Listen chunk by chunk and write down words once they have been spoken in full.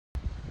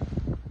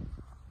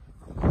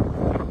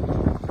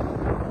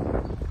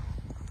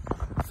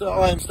So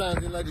I am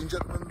standing, ladies and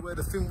gentlemen, where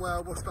the fin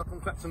whale washed up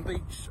on Clacton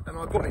Beach, and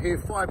I got here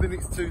 5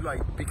 minutes too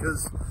late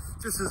because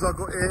just as I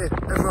got here,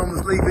 everyone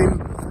was leaving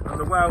and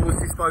the whale was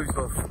disposed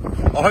of.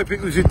 I hope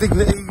it was with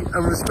dignity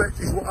and respect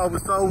is what I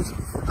was told,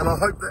 and I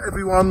hope that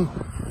everyone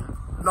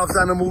loves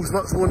animals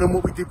much more than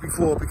what we did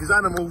before, because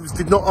animals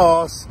did not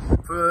ask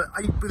for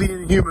 8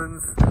 billion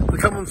humans to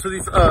come onto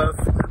this earth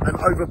and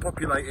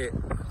overpopulate it.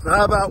 So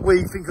how about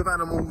we think of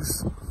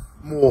animals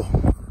more?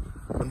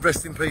 And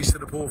rest in peace to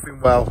the poor fin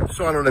whale.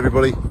 Shine on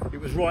everybody. It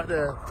was right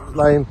there. It was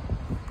laying.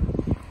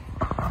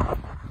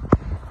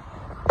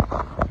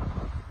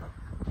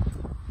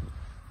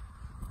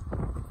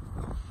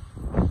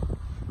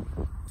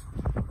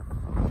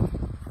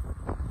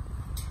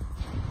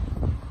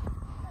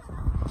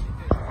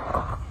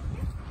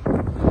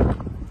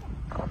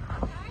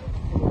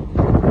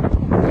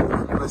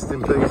 Rest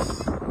in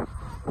peace.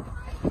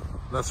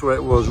 That's where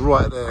it was,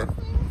 right there.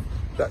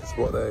 That's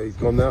what there. He's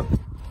gone now.